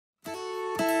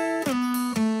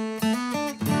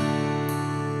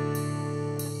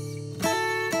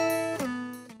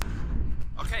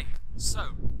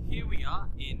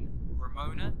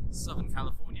Ramona, Southern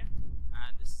California,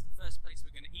 and this is the first place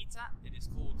we're going to eat at. It is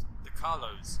called the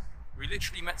Carlos. We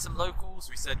literally met some locals.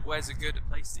 We said, where's a good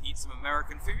place to eat some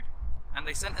American food? And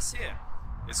they sent us here.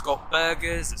 It's got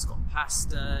burgers, it's got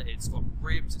pasta, it's got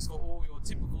ribs, it's got all your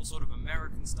typical sort of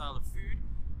American style of food,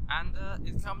 and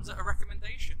it comes at a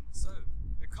recommendation. So,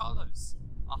 the Carlos,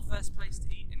 our first place to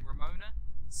eat in Ramona,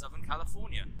 Southern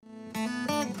California.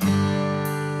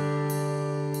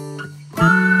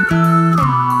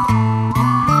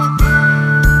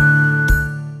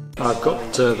 I've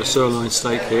got the sirloin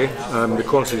steak here. The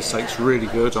quality of the steak's really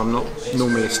good. I'm not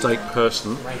normally a steak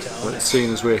person, but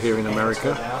seeing as we're here in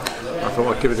America, I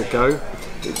thought I'd give it a go.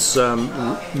 It's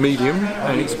medium,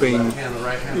 and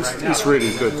it's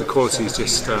really good. The quality is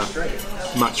just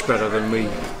much better than we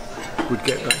would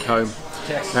get back home.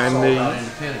 And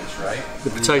the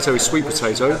potato is sweet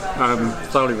potato.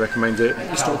 Thoroughly recommend it.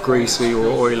 It's not greasy or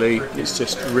oily. It's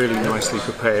just really nicely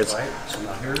prepared.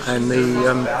 And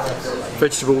the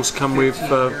vegetables come with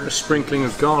a sprinkling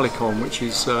of garlic on, which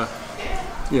is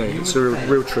it's a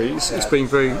real treat. It's been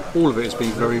all of it has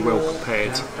been very well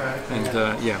prepared, and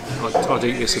I'd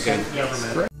eat this again.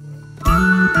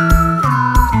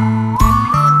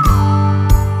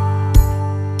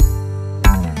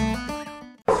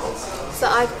 So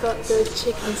I've got the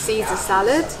chicken Caesar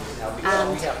salad,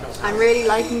 and I'm really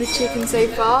liking the chicken so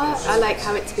far. I like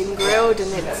how it's been grilled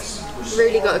and it's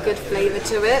really got a good flavour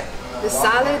to it. The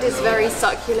salad is very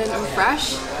succulent and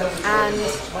fresh, and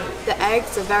the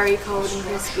eggs are very cold and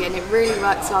crispy, and it really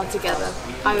works well together.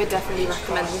 I would definitely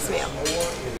recommend this meal.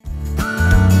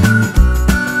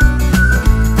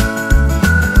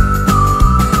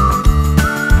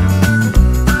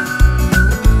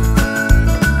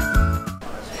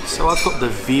 So I've got the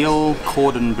veal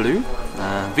cordon bleu.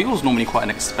 Veal is normally quite an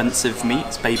expensive meat.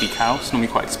 It's baby cow. It's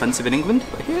normally quite expensive in England,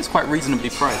 but here it's quite reasonably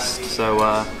priced. So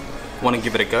want to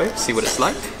give it a go, see what it's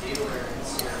like.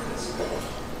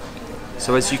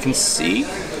 So as you can see,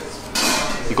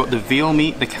 you've got the veal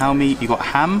meat, the cow meat, you've got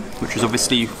ham, which is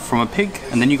obviously from a pig,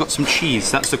 and then you've got some cheese.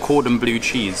 That's the cordon bleu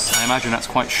cheese. I imagine that's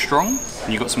quite strong,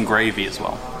 and you've got some gravy as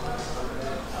well.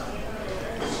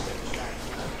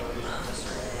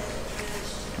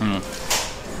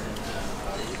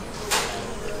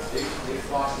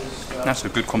 That's a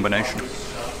good combination.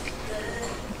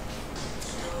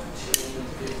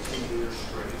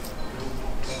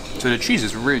 So the cheese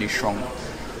is really strong,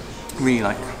 really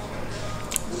like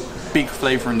big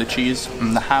flavour in the cheese,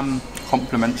 and the ham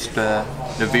complements the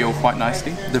veal quite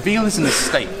nicely. The veal isn't a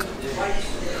steak,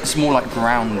 it's more like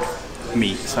ground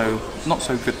meat, so not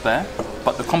so good there,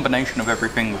 but the combination of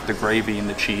everything with the gravy and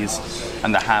the cheese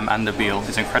and the ham and the veal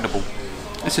is incredible.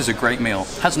 This is a great meal.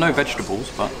 It has no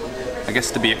vegetables, but I guess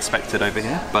to be expected over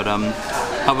here, but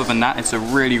other than that, it's a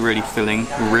really, really filling,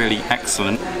 really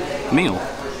excellent meal.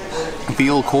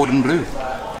 Veal cordon bleu.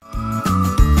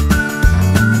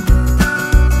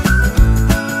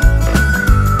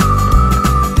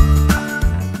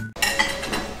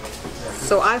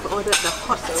 So I've ordered the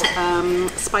hot,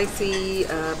 spicy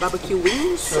barbecue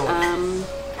wings.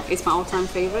 It's my all-time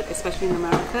favorite, especially in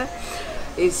America.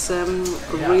 It's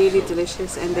really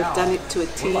delicious, and they've done it to a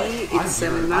T. It's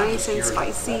nice and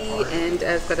spicy, and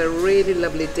it's got a really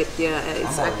lovely dip here.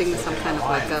 It's, I think, some kind of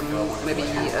like maybe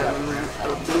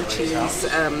blue cheese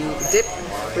dip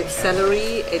with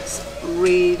celery. It's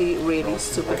really, really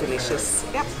super delicious.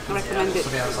 Yep, I recommend it.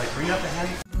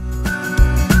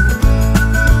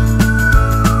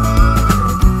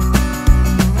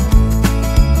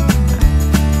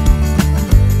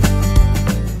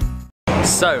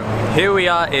 So, here we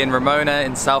are in Ramona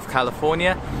in South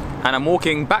California, and I'm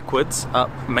walking backwards up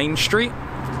Main Street,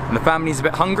 and the family's a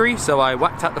bit hungry, so I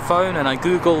whacked out the phone and I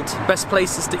googled best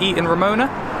places to eat in Ramona,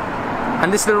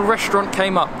 and this little restaurant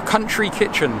came up, Kountry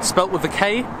Kitchen, spelt with a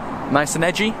K, nice and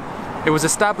edgy. It was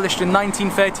established in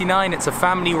 1939, it's a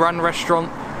family-run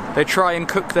restaurant. They try and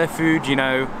cook their food, you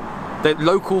know, the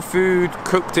local food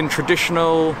cooked in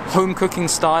traditional home cooking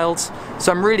styles.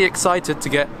 So I'm really excited to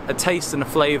get a taste and a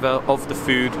flavour of the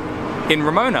food in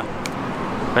Ramona.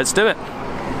 Let's do it.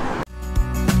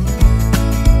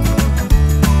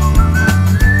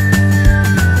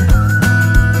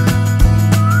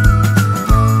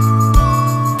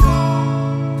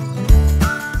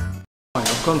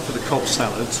 I've gone for the Cobb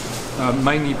salad,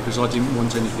 mainly because I didn't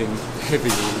want anything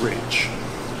heavy or rich,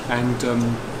 and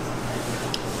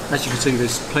as you can see,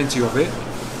 there's plenty of it.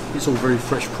 It's all very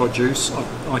fresh produce.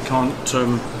 I can't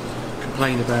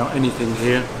complain about anything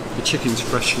here. The chicken's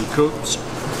freshly cooked.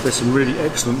 There's some really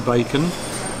excellent bacon,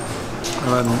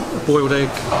 a boiled egg,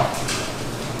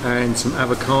 and some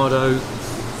avocado,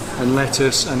 and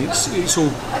lettuce, and it's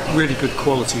all really good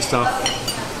quality stuff.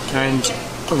 And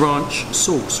a ranch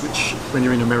sauce, which when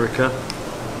you're in America,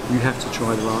 you have to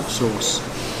try the ranch sauce.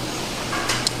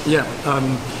 Yeah,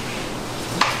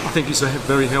 I think it's a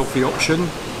very healthy option.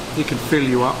 It can fill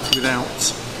you up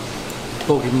without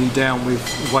bogging you down with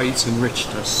weight and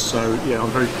richness. So yeah, I'm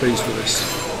very pleased with this.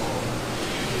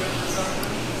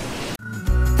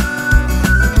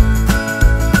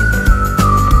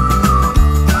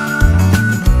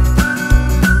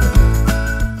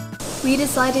 We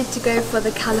decided to go for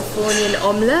the Californian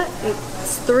omelette.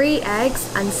 It's 3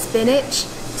 eggs and spinach,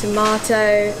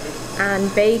 tomato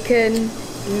and bacon,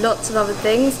 lots of other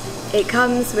things. It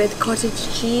comes with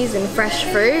cottage cheese and fresh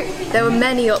fruit. There were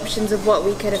many options of what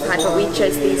we could have had, but we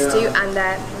chose these 2 and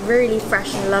they're really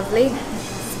fresh and lovely.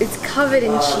 It's covered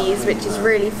in cheese, which is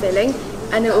really filling,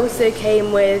 and it also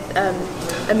came with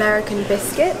American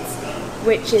biscuits,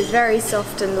 which is very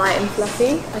soft and light and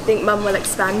fluffy. I think Mum will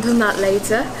expand on that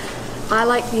later. I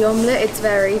like the omelette, it's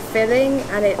very filling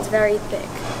and it's very thick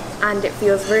and it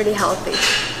feels really healthy.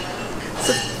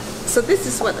 So this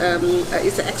is what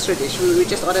is the extra dish. We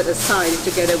just ordered a side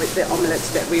together with the omelette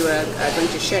that we were going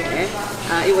to share.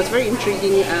 It was very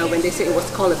intriguing when they said it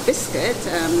was called a biscuit,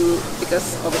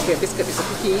 because obviously a biscuit is a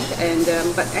cookie, and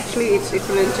but actually it's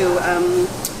equivalent to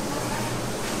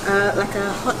like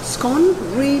a hot scone,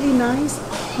 really nice,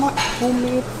 hot,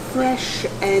 homemade, fresh,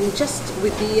 and just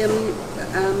with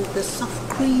the soft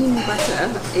cream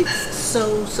butter, it's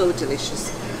so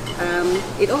delicious.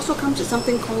 It also comes with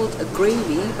something called a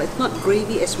gravy, but it's not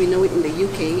gravy as we know it in the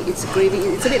UK. It's gravy.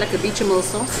 It's a bit like a bechamel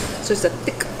sauce, so it's a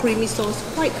thick, creamy sauce,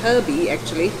 quite herby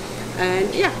actually,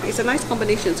 and yeah, it's a nice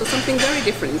combination. So something very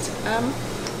different.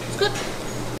 It's good.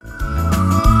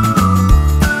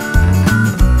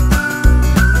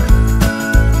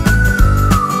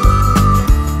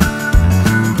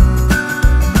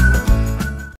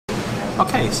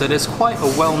 Okay, so there's quite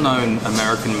a well-known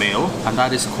American meal, and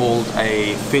that is called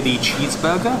a Philly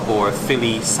cheeseburger or a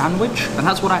Philly sandwich, and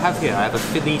that's what I have here. I have a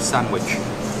Philly sandwich.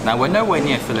 Now, we're nowhere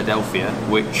near Philadelphia,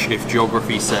 which, if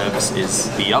geography serves,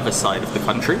 is the other side of the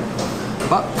country,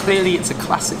 but clearly it's a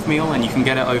classic meal and you can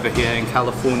get it over here in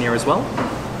California as well.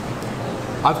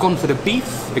 I've gone for the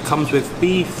beef. It comes with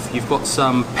beef, you've got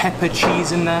some pepper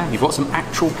cheese in there, you've got some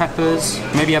actual peppers,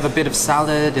 maybe you have a bit of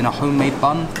salad in a homemade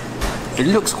bun. It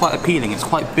looks quite appealing, it's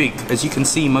quite big. As you can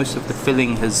see, most of the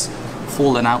filling has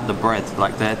fallen out the bread.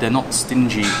 Like they're not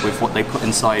stingy with what they put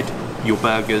inside your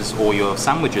burgers or your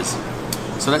sandwiches.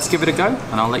 So let's give it a go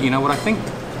and I'll let you know what I think.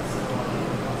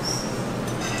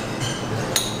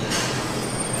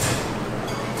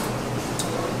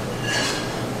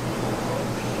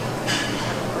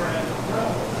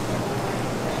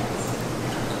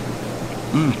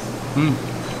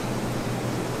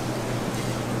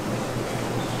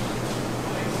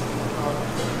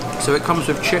 So it comes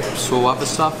with chips or other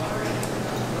stuff.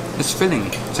 It's filling,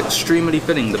 it's extremely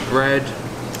filling. The bread,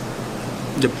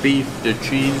 the beef, the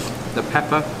cheese, the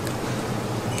pepper,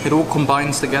 it all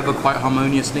combines together quite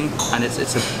harmoniously, and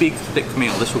it's a big, thick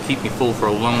meal. This will keep me full for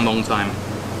a long time.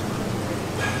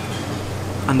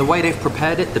 And the way they've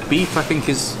prepared it, the beef I think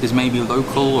is maybe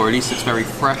local, or at least it's very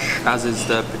fresh, as is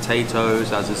the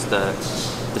potatoes, as is the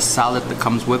salad that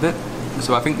comes with it.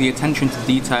 So I think the attention to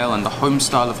detail and the home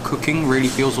style of cooking really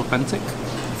feels authentic.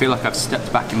 I feel like I've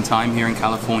stepped back in time here in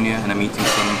California and I'm eating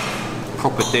some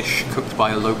proper dish cooked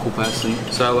by a local person.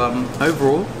 So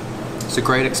overall, it's a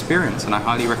great experience and I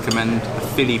highly recommend a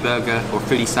Philly burger or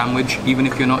Philly sandwich, even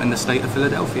if you're not in the state of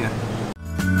Philadelphia.